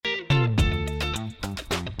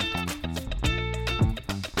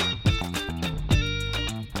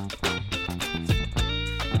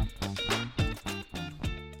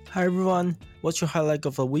Hi everyone, what's your highlight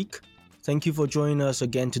of the week? Thank you for joining us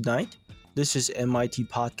again tonight. This is MIT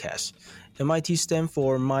Podcast. MIT stands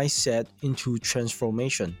for Mindset into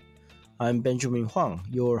Transformation. I'm Benjamin Huang,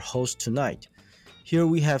 your host tonight. Here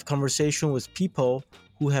we have conversation with people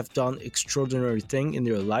who have done extraordinary things in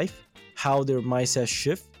their life, how their mindset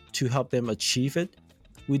shift to help them achieve it.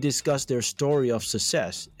 We discuss their story of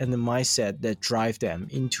success and the mindset that drive them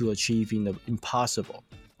into achieving the impossible.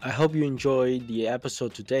 I hope you enjoy the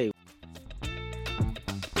episode today.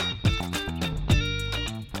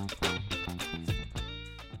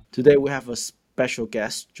 Today we have a special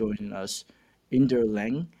guest joining us, Indar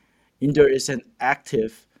Lange. Indar is an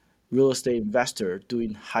active real estate investor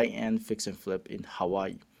doing high-end fix and flip in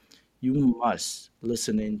Hawaii. You must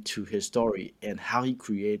listen in to his story and how he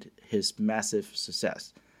created his massive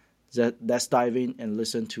success. Let's dive in and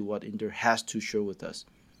listen to what Indar has to share with us.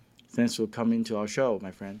 Thanks for coming to our show,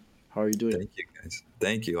 my friend. How are you doing? Thank you, guys.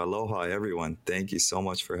 Thank you. Aloha, everyone. Thank you so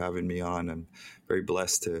much for having me on. I'm very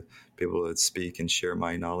blessed to be able to speak and share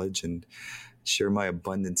my knowledge and share my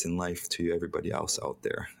abundance in life to everybody else out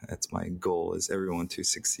there. That's my goal, is everyone to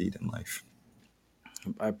succeed in life.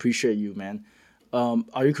 I appreciate you, man.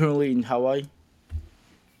 Are you currently in Hawaii?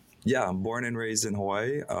 Yeah, I'm born and raised in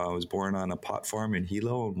Hawaii. I was born on a pot farm in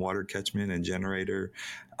Hilo, water catchment and generator.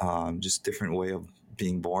 Just different way of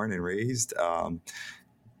being born and raised.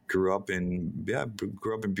 Grew up in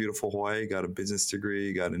beautiful Hawaii. Got a business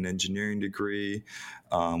degree, got an engineering degree,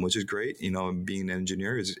 which is great. Being an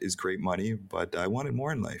engineer is great money, but I wanted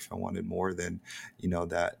more in life. I wanted more than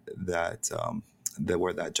that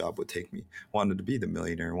where that job would take me. Wanted to be the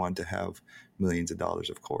millionaire. Wanted to have millions of dollars,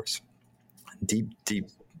 of course. Deep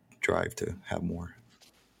drive to have more.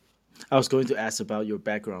 I was going to ask about your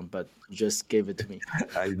background, but you just gave it to me.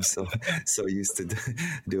 I'm so used to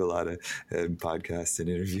do a lot of podcasts and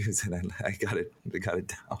interviews, and I got it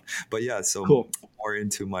down. But yeah, so Cool. more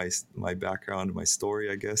into my background, my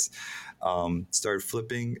story, I guess. Started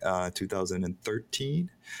flipping 2013.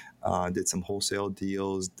 Did some wholesale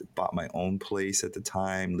deals. Bought my own place at the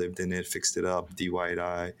time. Lived in it. Fixed it up.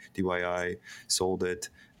 DIY. Sold it.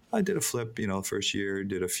 I did a flip, first year,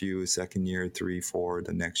 did a few, second year, 3, 4,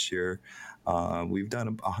 the next year. We've done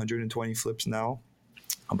 120 flips now,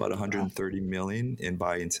 about Wow. 130 million in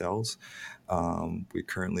buy and sells. We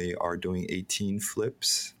currently are doing 18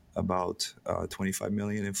 flips, about 25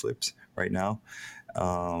 million in flips right now.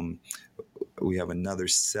 Um, we have another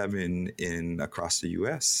 7 in across the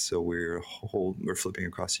U.S. So we're flipping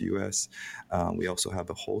across the U.S. We also have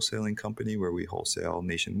a wholesaling company where we wholesale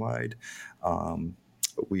nationwide.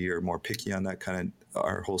 We are more picky on that kind of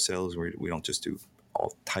our wholesales. We don't just do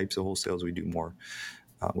all types of wholesales. We do more.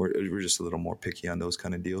 We're just a little more picky on those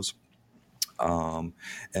kind of deals. Um,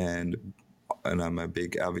 and and I'm a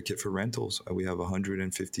big advocate for rentals. We have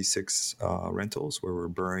 156 rentals where we're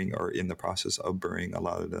burning or in the process of burning a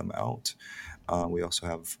lot of them out. We also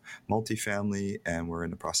have multifamily, and we're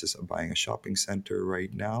in the process of buying a shopping center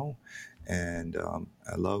right now. And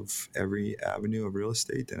I love every avenue of real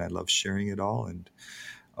estate, and I love sharing it all. And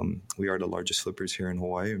we are the largest flippers here in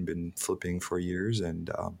Hawaii and been flipping for years.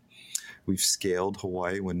 And we've scaled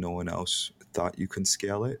Hawaii when no one else thought you can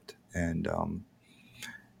scale it. And,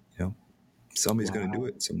 you know, somebody's going to do Wow.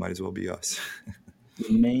 it. So might as well be us.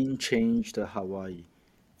 The main change to Hawaii.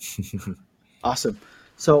 Awesome.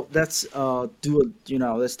 So let's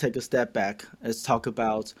let's take a step back. Let's talk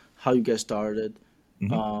about how you get started.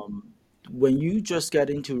 Mhm. Um, when you just get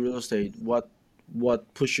into real estate, what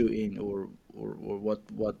pushed you in, or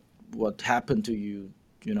what happened to you,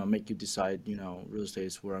 make you decide, real estate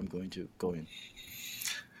is where I'm going to go in.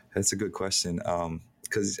 That's a good question.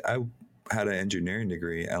 Because I had an engineering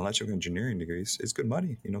degree, an electrical engineering degree. It's good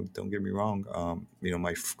money. Don't get me wrong.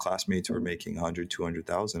 My classmates were making 100,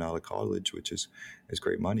 200,000 out of college, which is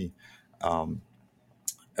great money. Um,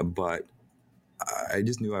 but I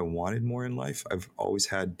just knew I wanted more in life. I've always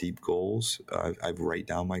had deep goals. I've write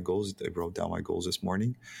down my goals. I wrote down my goals this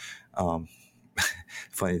morning. Um,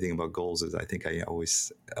 Funny thing about goals is I think I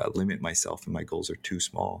always limit myself, and my goals are too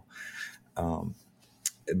small. Um,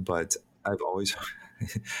 but I've always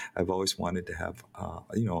I've always wanted to have a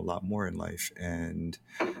lot more in life, and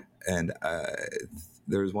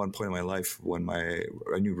there was one point in my life when I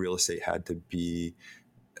knew real estate uh,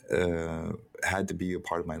 had to be a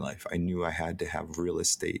part of my life. I knew I had to have real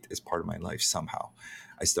estate as part of my life somehow.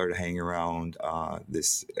 I started hanging around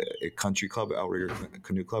this country club, Outrigger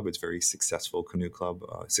Canoe Club. It's a very successful canoe club,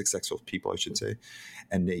 successful people, I should say.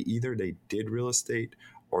 And they did real estate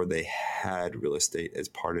or they had real estate as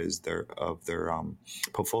part of their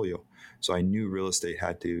portfolio. So I knew real estate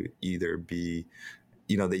had to either be,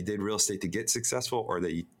 they did real estate to get successful, or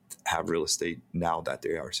they have real estate now that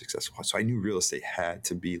they are successful. So I knew real estate had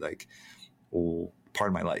to be like, well, part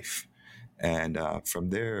of my life. And from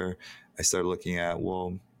there, I started looking at,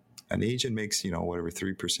 well, an agent makes, whatever,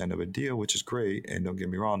 3% of a deal, which is great. And don't get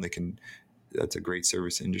me wrong, that's a great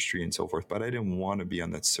service industry and so forth. But I didn't want to be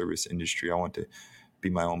on that service industry. I want to be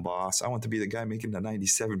my own boss. I want to be the guy making the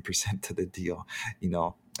 97% of the deal.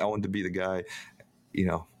 I want to be the guy,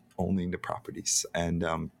 owning the properties. And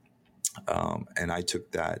I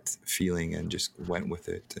took that feeling and just went with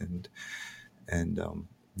it. And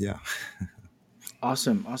yeah.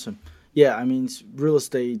 Awesome, awesome. Yeah, I mean, real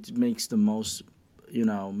estate makes the most,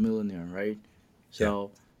 millionaire, right? Yeah.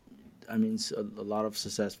 So, I mean, a lot of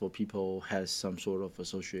successful people has some sort of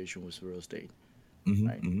association with real estate, Hmm.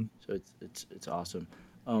 right? Hmm. So it's awesome.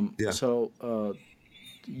 Yeah. So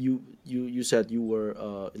you said you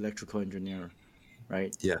were electrical engineer,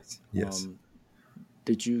 right? Yes. Yes. Um,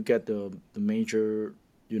 did you get the major,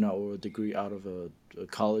 or a degree out of a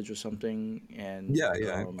college or something? And Yeah,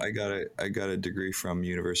 yeah. I got a degree from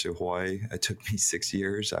University of Hawaii. It took me 6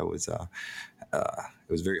 years. It was a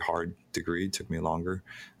very hard degree. It took me longer.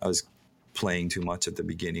 I was playing too much at the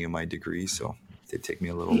beginning of my degree, so it did take me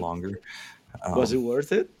a little longer. was it Um,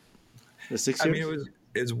 worth it? The six I mean, years?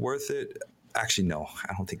 it's worth it. Actually, no,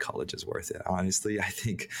 I don't think college is worth it. Honestly, I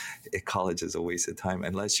think college is a waste of time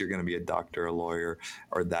unless you're going to be a doctor, a lawyer,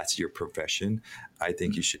 or that's your profession. I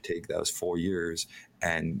think you should take those 4 years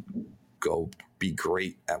and go be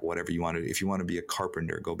great at whatever you want to do. If you want to be a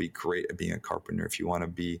carpenter, go be great at being a carpenter. If you want to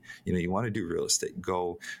be, you want to do real estate,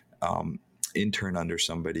 go um, intern under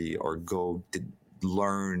somebody or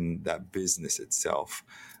learn that business itself.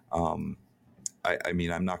 Um, I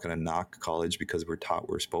mean, I'm not going to knock college because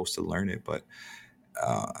we're supposed to learn it, but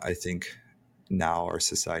I think now our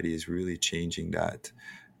society is really changing that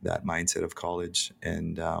mindset of college,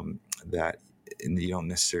 and you don't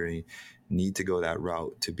necessarily need to go that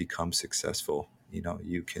route to become successful.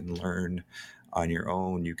 You can learn on your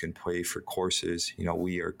own. You can pay for courses.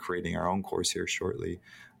 We are creating our own course here shortly.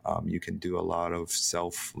 You can do a lot of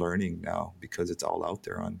self learning now because it's all out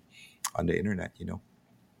there on the internet.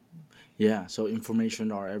 Yeah, so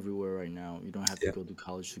information are everywhere right now. You don't have to Yeah. go to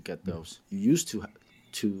college to get those. You used to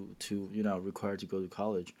require to go to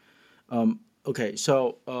college. Okay,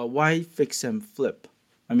 so why fix and flip?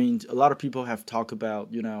 I mean, a lot of people have talked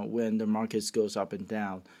about when the markets goes up and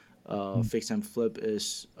down, fix and flip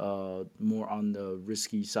is more on the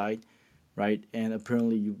risky side, right? And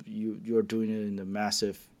apparently you're doing it in a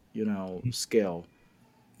massive scale.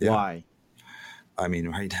 Yeah. Why? I mean,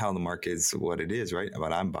 right now the market is what it is, right?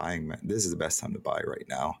 But I'm buying. This is the best time to buy right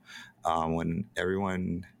now. When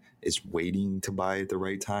everyone is waiting to buy at the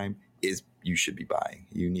right time, is you should be buying.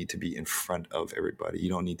 You need to be in front of everybody. You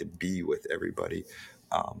don't need to be with everybody.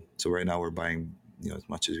 So right now we're buying, as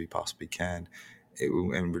much as we possibly can,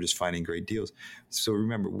 and we're just finding great deals. So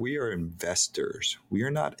remember, we are investors. We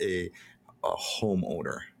are not a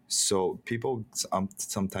homeowner. So people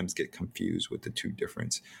sometimes get confused with the two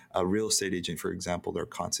difference. A real estate agent, for example, they're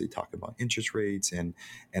constantly talking about interest rates and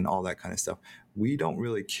all that kind of stuff. We don't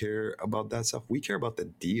really care about that stuff. We care about the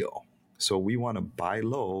deal. So we want to buy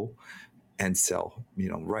low and sell,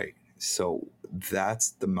 right. So that's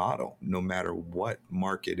the model. No matter what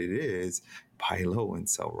market it is, buy low and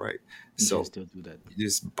sell right. You can So still do that. you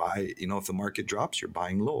just buy, if the market drops, you're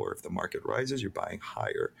buying lower. If the market rises, you're buying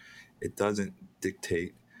higher. It doesn't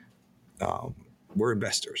dictate. Um, we're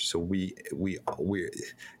investors, so we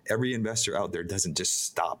every investor out there doesn't just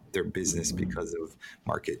stop their business because of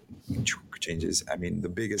market changes. I mean, the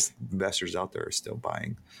biggest investors out there are still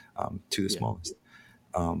buying to the Yeah. smallest.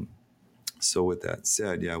 Um, so with that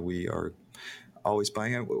said, yeah, we are always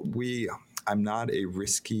buying it. I'm not a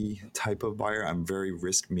risky type of buyer. I'm very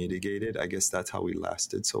risk mitigated. I guess that's how we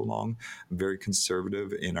lasted so long. I'm very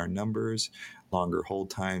conservative in our numbers, longer hold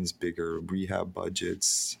times, bigger rehab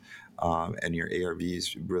budgets, and your ARV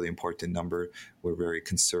is a really important number. We're very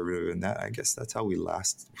conservative in that. I guess that's how we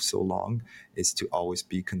last so long, is to always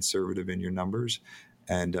be conservative in your numbers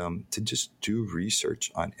and to just do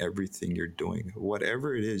research on everything you're doing.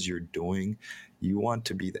 Whatever it is you're doing, you want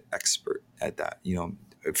to be the expert at that.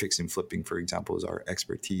 Fixing flipping, for example, is our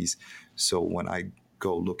expertise. So when I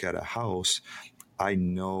go look at a house, I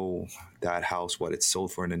know that house, what it's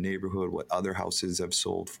sold for in the neighborhood, what other houses have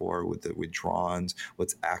sold for with the withdrawals,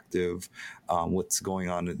 what's active, what's going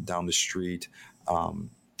on down the street.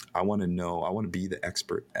 Um, I want to know. I want to be the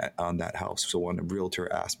expert on that house. So when a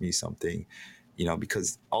realtor asks me something,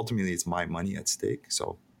 because ultimately it's my money at stake.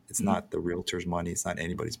 So it's Mhm. not the realtor's money. It's not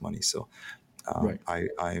anybody's money. So Right.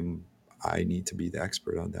 I need to be the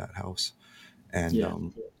expert on that house. And Yeah.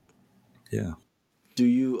 yeah. Do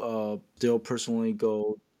you still personally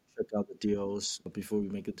go check out the deals before you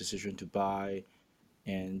make a decision to buy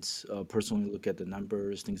and personally look at the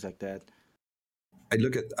numbers, things like that? I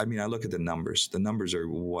look at the numbers. The numbers are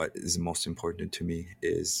what is most important to me,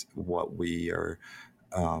 is what we are.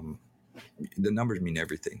 Um, the numbers mean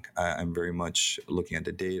everything. I'm very much looking at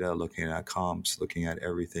the data, looking at comps, looking at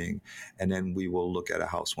everything. And then we will look at a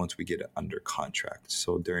house once we get it under contract.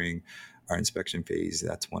 So during our inspection phase,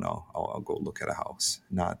 that's when I'll go look at a house,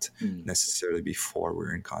 not Mm, necessarily before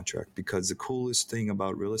we're in contract. Because the coolest thing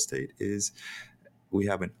about real estate is we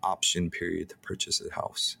have an option period to purchase a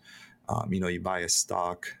house. You buy a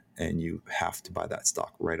stock and you have to buy that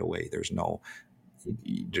stock right away. There's no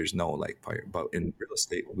like fire. But in real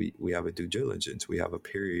estate, we have a due diligence. We have a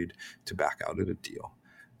period to back out of the deal.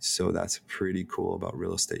 So that's pretty cool about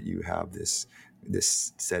real estate. You have this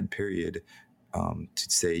said period to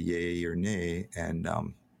say yay or nay, and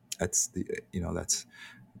that's that's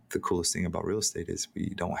the coolest thing about real estate is we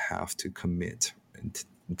don't have to commit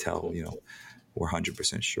until cool. we're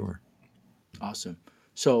 100% sure. Awesome.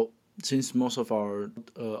 So, since most of our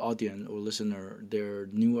audience or listener, they're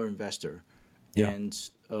newer investor, Yeah, and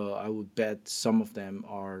I would bet some of them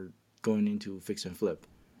are going into fix and flip,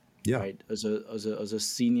 yeah. right? As a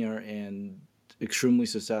senior and extremely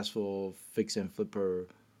successful fix and flipper,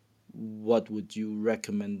 what would you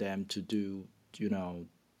recommend them to do? You know,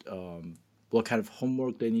 um, what kind of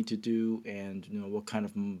homework they need to do, and what kind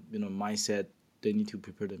of mindset they need to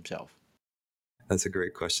prepare themselves. That's a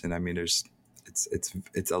great question. I mean,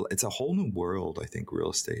 it's a whole new world. I think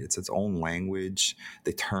real estate. It's its own language.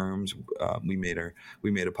 The terms. We made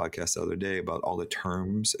a podcast the other day about all the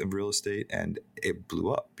terms of real estate, and it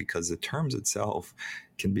blew up because the terms itself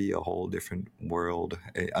can be a whole different world.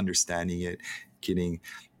 Understanding it, getting.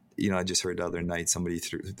 I just heard the other night somebody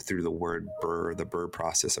threw the word "burr," the burr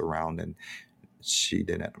process around, and she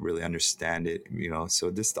didn't really understand it.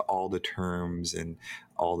 So just all the terms and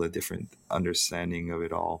all the different understanding of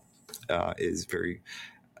it all is very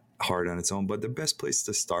hard on its own. But the best place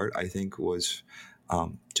to start, I think, was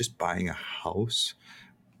just buying a house,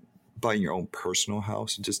 buying your own personal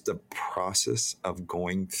house, just the process of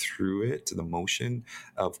going through it, the motion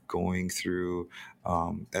of going through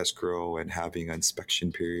escrow and having an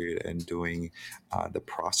inspection period and doing the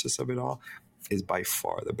process of it all is by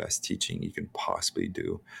far the best teaching you can possibly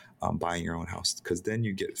do. Buying your own house, because then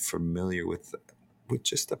you get familiar with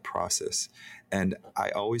just the process. And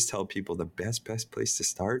I always tell people the best place to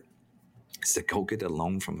start is to go get a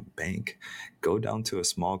loan from a bank. Go down to a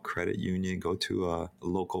small credit union, go to a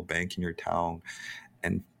local bank in your town,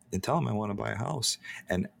 and tell them I want to buy a house.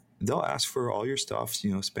 And they'll ask for all your stuff.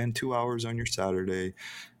 Spend 2 hours on your Saturday.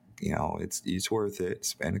 It's worth it.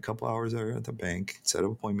 Spend a couple hours there at the bank, set up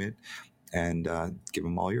an appointment, and give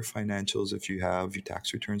them all your financials if you have your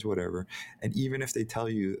tax returns, whatever. And even if they tell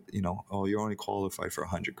you, oh, you're only qualified for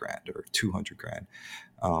 100 grand or 200 grand,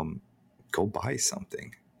 um, go buy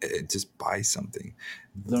something. Just buy something.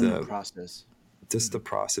 Learn the The process. just the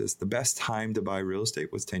process. The best time to buy real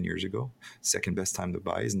estate was 10 years ago. Second best time to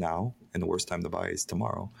buy is now, and the worst time to buy is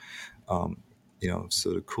tomorrow. Um,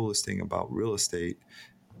 so the coolest thing about real estate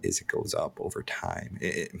is it goes up over time.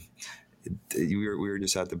 We were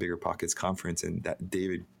just at the Bigger Pockets conference, and that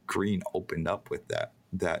David Green opened up with that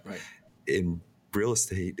Right. in real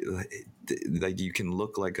estate, like you can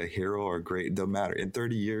look like a hero or great, it doesn't matter. In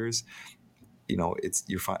 30 years, it's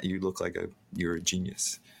you look like you're a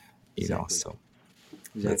genius. Exactly. So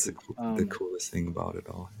that's Exactly. the coolest thing about it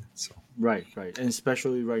all. So Right. Right. And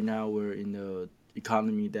especially right now, we're in the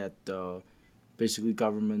economy that basically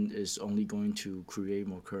government is only going to create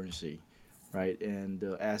more currency, right? And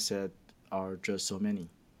the asset are just so many,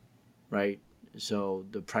 right? So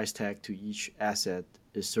the price tag to each asset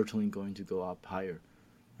is certainly going to go up higher,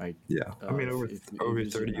 right? yeah, I mean, If over you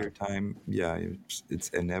zoom 30-year out. time, yeah, it's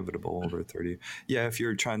inevitable over 30. Yeah, if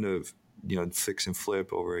you're trying to fix and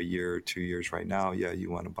flip over a year or 2 years right now, yeah, you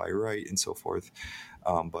want to buy right and so forth.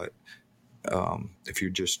 But if you're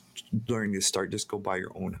just learning to start, just go buy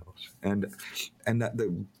your own house. And that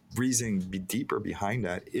the reason deeper behind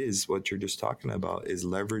that is what you're just talking about, is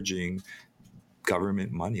leveraging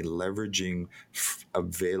government money, leveraging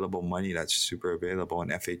available money that's super available. An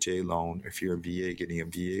FHA loan, if you're a VA, getting a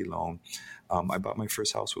VA loan. I bought my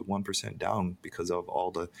first house with 1% down because of all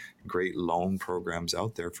the great loan programs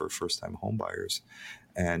out there for first-time home buyers.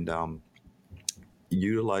 And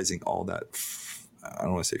utilizing all that, I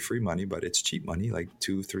don't want to say free money, but it's cheap money, like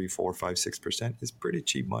 2, 3, 4, 5, 6% is pretty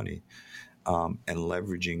cheap money. And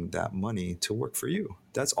leveraging that money to work for you.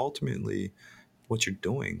 That's ultimately what you're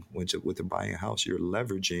doing with buying a house. You're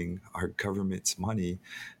leveraging our government's money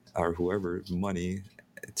or whoever's money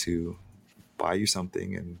to buy you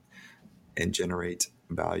something and generate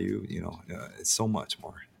value. It's so much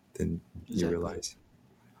more than you Exactly. realize.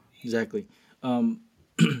 Exactly. Um,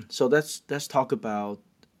 so let's talk about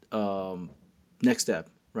um, next step,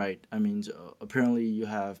 right? I mean, apparently you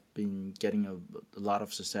have been getting a lot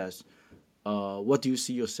of success. What do you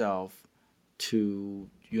see yourself to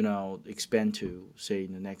expand to, say,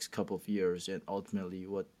 in the next couple of years, and ultimately,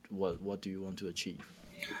 what do you want to achieve?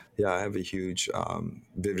 Yeah, I have a huge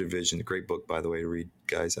vivid vision. Great book, by the way, to read,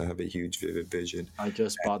 guys. I have a huge vivid vision. I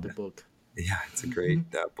just bought the book. Yeah, it's a great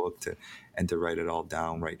book to write it all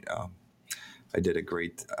down. Right. I did a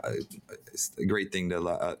great thing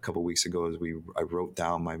a couple weeks ago is I wrote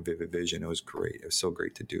down my vivid vision. It was great. It was so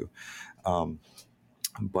great to do. Um,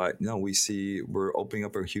 but no, we're opening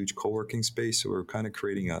up a huge co-working space. So we're kind of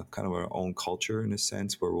creating a kind of our own culture in a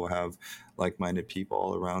sense where we'll have like-minded people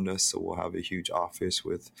all around us. So we'll have a huge office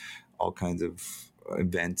with all kinds of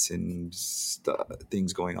events and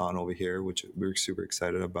things going on over here, which we're super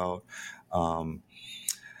excited about. Um,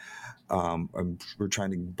 we're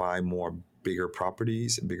trying to buy more bigger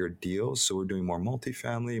properties and bigger deals. So we're doing more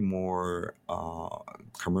multifamily, more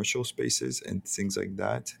commercial spaces and things like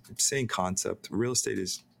that. Same concept. Real estate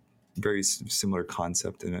is very similar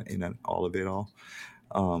concept in all of it all.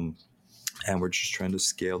 Um, and we're just trying to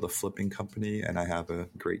scale the flipping company. And I have a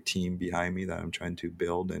great team behind me that I'm trying to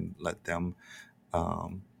build and let them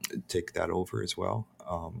um, take that over as well.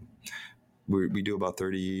 We do about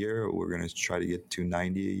 30 a year. We're going to try to get to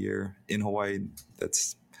 90 a year. In Hawaii,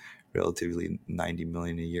 that's relatively 90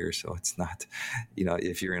 million a year. So it's not,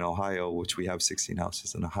 if you're in Ohio, which we have 16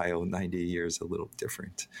 houses in Ohio, 90 a year is a little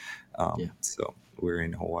different. Yeah. So we're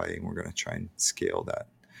in Hawaii and we're going to try and scale that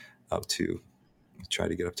up to try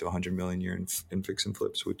to get up to 100 million a year in fix and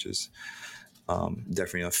flips, which is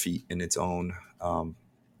definitely a feat in its own.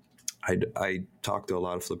 I talk to a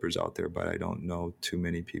lot of flippers out there, but I don't know too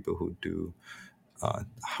many people who do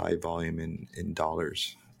high volume in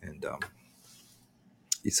dollars. And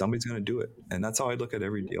somebody's going to do it. And that's how I look at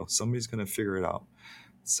every deal. Somebody's going to figure it out.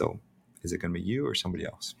 So is it going to be you or somebody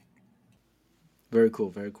else? Very cool,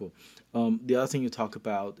 very cool. The other thing you talk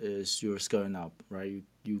about is you're scaling up, right?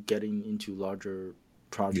 You getting into larger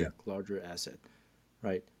Yeah. project, larger asset,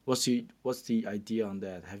 right? What's the idea on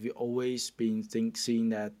that? Have you always been seeing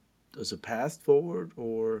that as a path forward,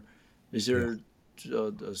 or is Yeah.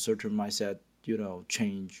 there a certain mindset,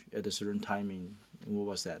 change at a certain timing? What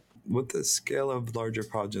was that? With the scale of larger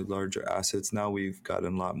projects, larger assets, now we've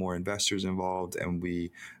gotten a lot more investors involved and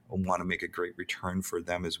we want to make a great return for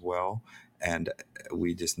them as well. And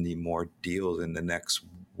we just need more deals. And the next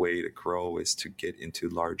way to grow is to get into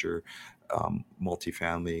larger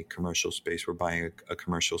multifamily commercial space. We're buying a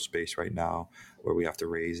commercial space right now where we have to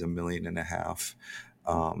raise $1.5 million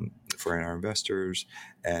for our investors.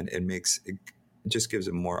 And it just gives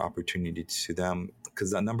it more opportunity to them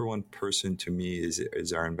because the number one person to me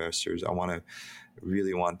is our investors. I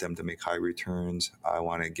really want them to make high returns. I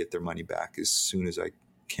want to get their money back as soon as I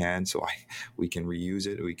can, so we can reuse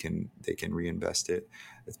it. They can reinvest it.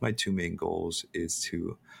 That's my two main goals: is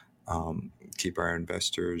to keep our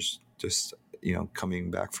investors just coming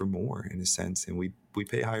back for more in a sense, and we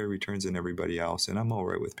pay higher returns than everybody else, and I'm all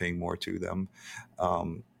right with paying more to them.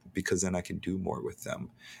 Because then I can do more with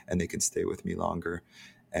them and they can stay with me longer.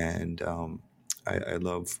 And I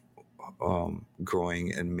love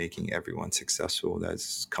growing and making everyone successful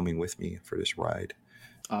that's coming with me for this ride.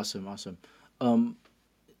 Awesome, awesome. Um,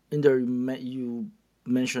 in there, you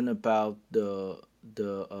mentioned about the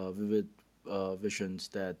vivid visions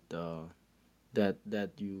that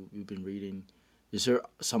you've been reading. Is there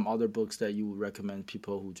some other books that you would recommend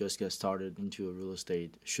people who just get started into a real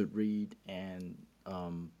estate should read, and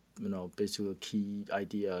basically key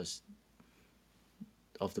ideas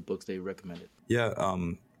of the books they recommended? Yeah,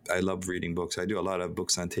 I love reading books. I do a lot of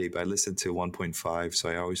books on tape. I listen to 1.5, so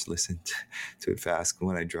I always listen to it fast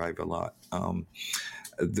when I drive a lot.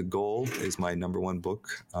 The Goal is my number one book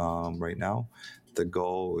right now. The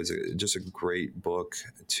Goal is just a great book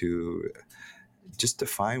to just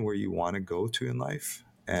define where you want to go to in life,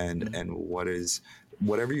 and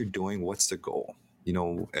whatever you're doing, what's the goal?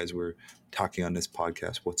 As we're talking on this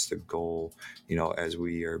podcast, what's the goal? As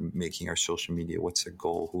we are making our social media, what's the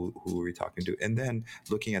goal? Who are we talking to? And then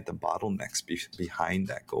looking at the bottlenecks behind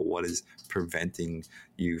that goal. What is preventing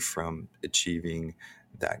you from achieving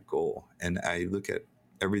that goal? And I look at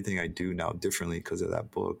everything I do now differently because of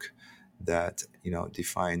that book that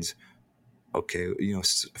defines, okay,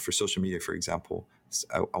 for social media, for example,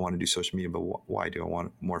 I want to do social media, but why do I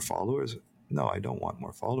want more followers? No, I don't want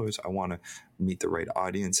more followers. I want to meet the right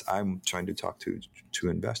audience. I'm trying to talk to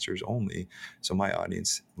investors only. So my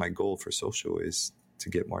audience, my goal for social is to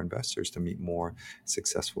get more investors, to meet more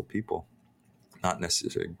successful people, not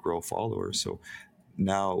necessarily grow followers. So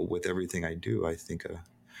now with everything I do, I think of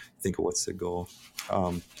what's the goal.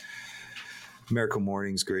 Um, Miracle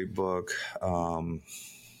Morning's great book.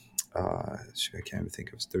 I can't even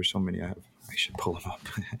think of. There's so many. I should pull them up.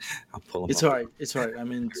 I'll pull them It's up. all right. It's all right. I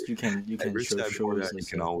mean, you can Rich Dad show Poor Dad. us You as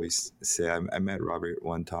can a always say I met Robert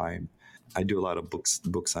one time. I do a lot of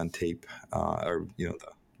books on tape, or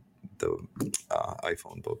the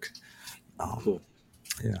iPhone book. Um, cool.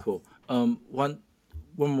 yeah, Cool. One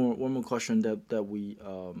more question that we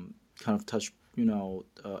kind of touch,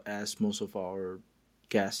 as most of our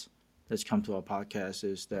guests that's come to our podcast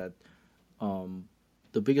is that um,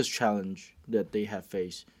 the biggest challenge that they have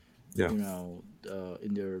faced, yeah.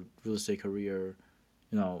 in their real estate career,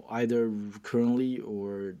 either currently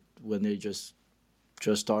or when they just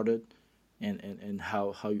started, and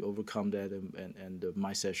how you overcome that, and the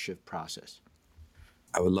mindset shift process.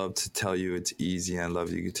 I would love to tell you it's easy, and I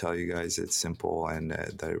love you to tell you guys it's simple, and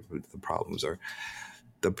that the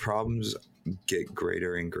problems get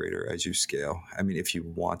greater and greater as you scale. I mean, if you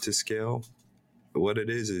want to scale, what it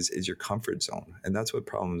is your comfort zone, and that's what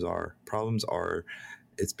problems are. Problems are,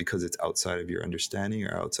 it's because it's outside of your understanding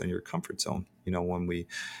or outside your comfort zone. When we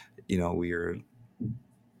are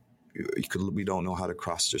we don't know how to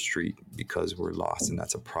cross the street because we're lost, and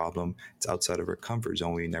that's a problem. It's outside of our comfort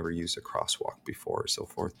zone. We never used a crosswalk before, or so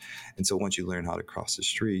forth. And so once you learn how to cross the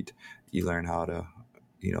street, you learn how to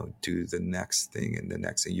do the next thing and the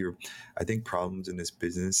next thing. I think problems in this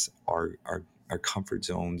business are comfort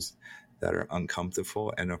zones that are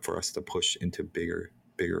uncomfortable, and for us to push into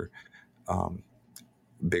um,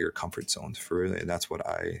 bigger comfort zones for really. And that's what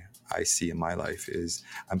I see in my life is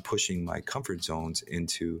I'm pushing my comfort zones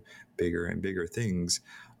into bigger and bigger things,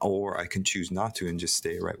 or I can choose not to and just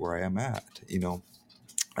stay right where I am at.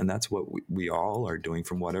 And that's what we all are doing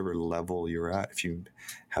from whatever level you're at. If you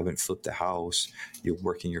haven't flipped a house, you're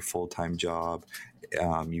working your full-time job,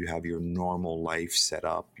 you have your normal life set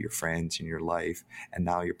up, your friends in your life, and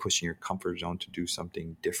now you're pushing your comfort zone to do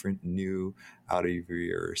something different, new, out of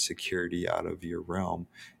your security, out of your realm.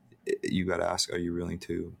 You got to ask, are you willing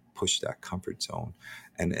to push that comfort zone?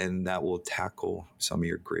 And that will tackle some of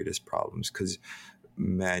your greatest problems, because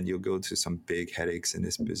man, you'll go to some big headaches in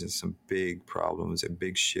this business, some big problems and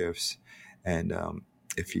big shifts. And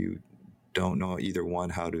if you don't know either one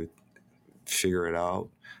how to figure it out,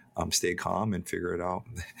 stay calm and figure it out.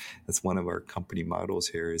 That's one of our company models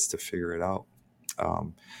here, is to figure it out,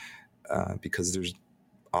 um, because there's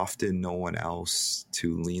often no one else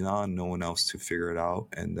to lean on, no one else to figure it out,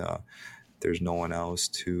 and there's no one else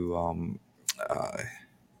to uh,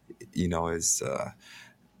 you know as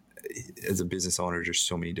as a business owner, there's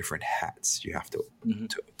so many different hats you have Hmm.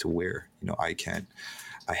 to wear.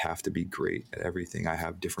 I have to be great at everything. I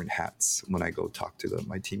have different hats when I go talk to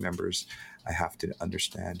my team members. I have to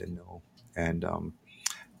understand and know. And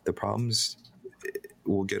the problems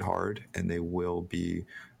will get hard, and they will be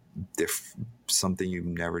something you've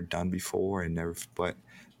never done before, and never. But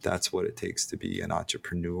that's what it takes to be an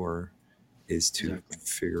entrepreneur, is to Exactly.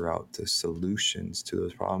 figure out the solutions to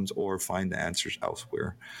those problems or find the answers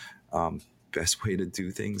elsewhere. Um, Best way to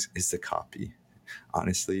do things is to copy.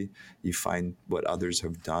 Honestly, you find what others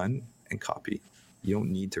have done and copy. You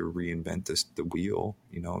don't need to reinvent the wheel.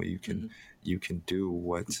 Hmm. You can do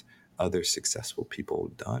what other successful people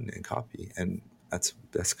have done and copy. And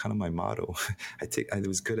that's kind of my motto. I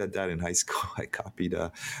was good at that in high school. I copied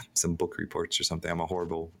some book reports or something. I'm a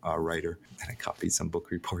horrible writer, and I copied some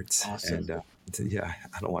book reports. Awesome. And yeah,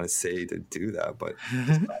 I don't want to say to do that, but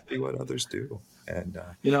just copy what others do. And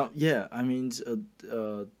Yeah, I mean,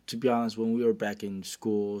 to be honest, when we were back in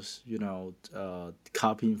schools,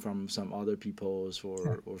 copying from some other people's,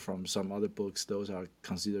 yeah, or from some other books, those are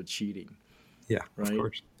considered cheating, yeah, of right?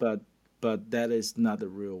 course. But that is not the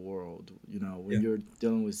real world. When Yeah. you're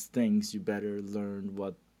dealing with things, you better learn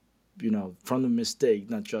what, from the mistake,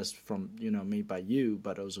 not just from, made by you,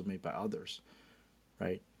 but also made by others,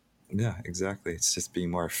 right? Yeah, exactly. It's just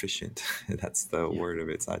being more efficient. That's the Yeah, word of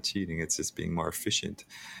it. It's not cheating. It's just being more efficient,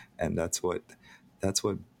 and that's what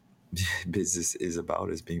business is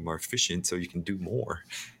about, is being more efficient so you can do more.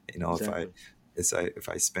 If I exactly. if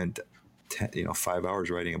I spent 5 hours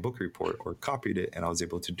writing a book report or copied it, and I was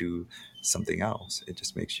able to do something else, it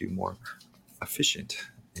just makes you more efficient.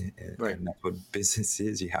 Right. And that's what business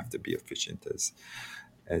is. You have to be efficient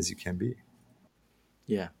as you can be.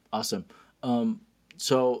 Yeah. Awesome. Um,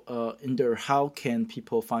 so, Inder, how can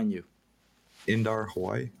people find you? Indar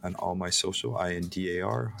Hawaii on all my social,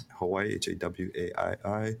 INDAR Hawaii,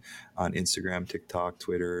 HAWAII, on Instagram, TikTok,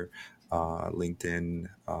 Twitter, LinkedIn,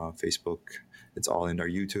 Facebook. It's all in our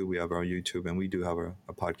YouTube. We have our YouTube, and we do have a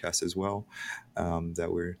podcast as well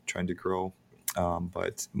that we're trying to grow.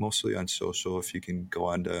 But mostly on social, if you can go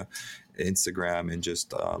on to Instagram and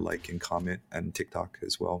just like and comment, and TikTok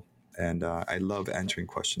as well. And I love answering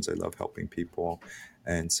questions. I love helping people.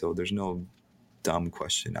 And so there's no dumb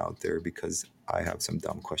question out there because I have some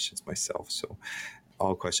dumb questions myself. So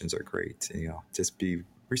all questions are great. Just be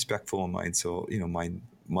respectful and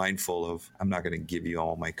mindful of I'm not going to give you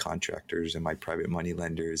all my contractors and my private money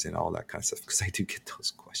lenders and all that kind of stuff because I do get those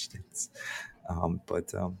questions.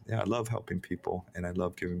 But yeah, I love helping people and I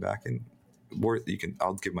love giving back. And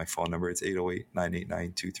I'll give my phone number. It's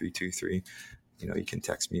 808-989-2323. You can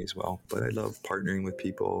text me as well. But I love partnering with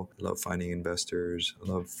people. I love finding investors. I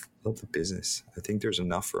love the business. I think there's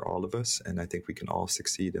enough for all of us, and I think we can all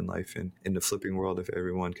succeed in life. And in the flipping world, if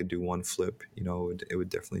everyone could do one flip, it would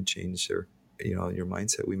definitely change your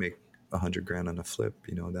mindset. We make 100 grand on a flip.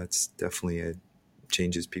 That's definitely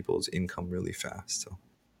changes people's income really fast. So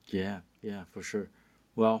Yeah, yeah, for sure.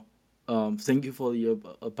 Well, thank you for the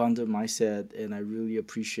abundant mindset, and I really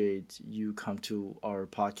appreciate you come to our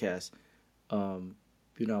podcast. Um,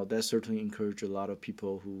 that certainly encourage a lot of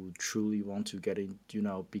people who truly want to get in,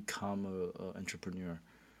 become a entrepreneur,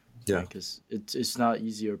 yeah. right? Because it's not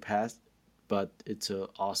easier path, but it's a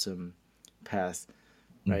awesome path,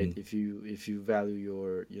 right? Hmm. If you value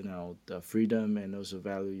your, the freedom and also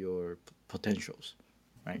value your potentials,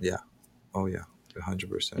 right? Yeah. Oh yeah.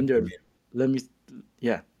 100%. In I there, mean, let me,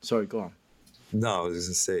 yeah. Sorry, go on. no, I was just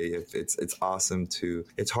gonna say if it's awesome to.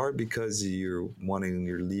 It's hard because you're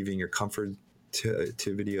leaving your comfort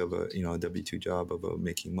activity of a W-2 job of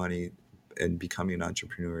making money and becoming an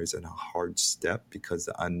entrepreneur is a hard step because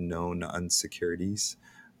the unknown insecurities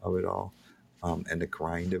of it all, and the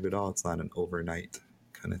grind of it all. It's not an overnight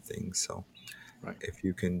kind of thing. So Right. if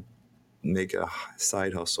you can make a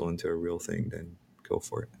side hustle into a real thing, then go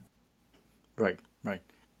for it. Right, right.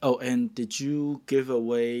 Oh, and did you give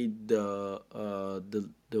away the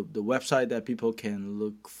website that people can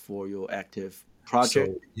look for your active project?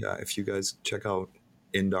 So yeah, if you guys check out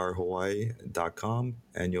indarhawaii.com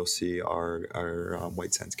and you'll see our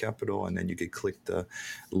White Sands Capital, and then you could click the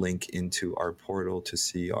link into our portal to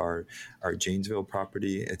see our Janesville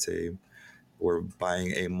property. We're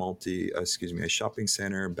buying a shopping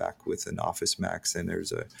center back with an Office Max, and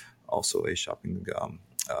there's also a shopping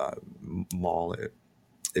uh, mall.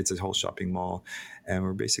 It's a whole shopping mall, and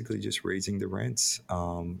we're basically just raising the rents,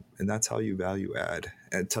 and that's how you value add.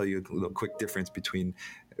 And tell you a little quick difference between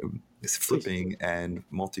Please. flipping and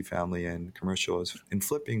multifamily and commercial. Is in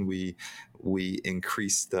flipping we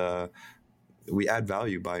increase we add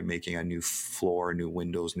value by making a new floor, new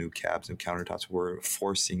windows, new cabs, new countertops. We're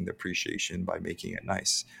forcing the appreciation by making it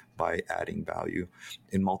nice, by adding value.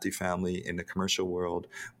 In multifamily, in the commercial world,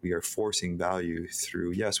 we are forcing value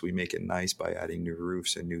through, yes, we make it nice by adding new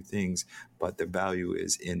roofs and new things, but the value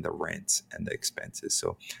is in the rents and the expenses.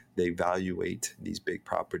 So they evaluate these big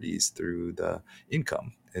properties through the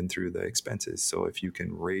income and through the expenses. So if you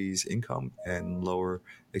can raise income and lower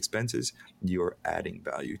expenses, you're adding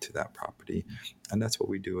value to that property. And that's what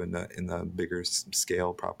we do in the bigger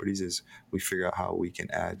scale properties is we figure out how we can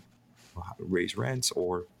raise rents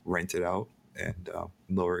or rent it out and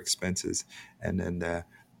lower expenses, and then the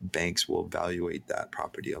banks will evaluate that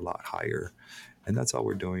property a lot higher. And that's all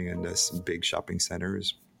we're doing in this big shopping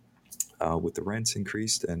centers. With the rents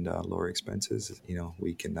increased and lower expenses,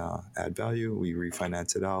 we can add value. We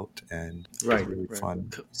refinance it out, and it's Right, really right.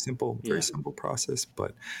 fun, simple, very Yeah, simple process,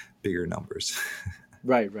 but bigger numbers.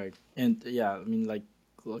 right, right. And yeah, I mean, like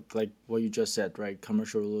what you just said, right?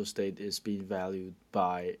 Commercial real estate is being valued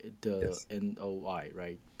by the Yes, NOI,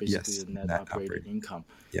 right? Basically, yes, the net net operating operating. income.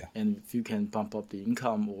 Yeah. And if you can bump up the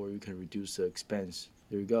income or you can reduce the expense,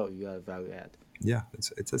 there you go. You got a value add. Yeah,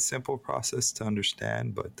 it's a simple process to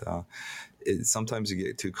understand, but sometimes you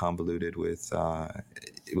get too convoluted with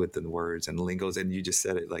the words and lingos. And you just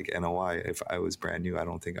said it like NOI. If I was brand new, I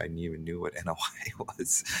don't think I even knew what NOI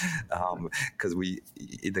was, because we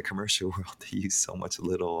in the commercial world they use so much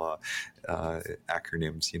little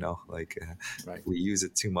acronyms. Right. We use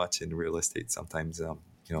it too much in real estate sometimes.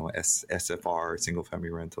 SFR, single family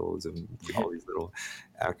rentals, and Yeah. all these little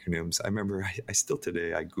acronyms. I remember I still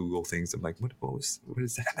today I Google things. I'm like, what is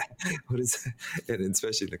that? What is that? And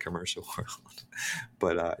especially in the commercial world.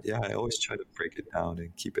 But yeah, I always try to break it down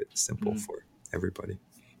and keep it simple Mhm. for everybody.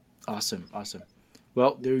 Awesome, awesome.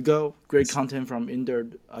 Well, there you go. Great Yes. content from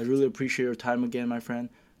Indar. I really appreciate your time again, my friend.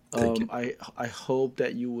 Thank you. I hope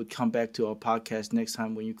that you would come back to our podcast next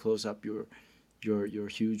time when you close up your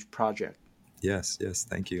huge project. Yes, yes.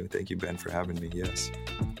 Thank you. Thank you, Ben, for having me. Yes.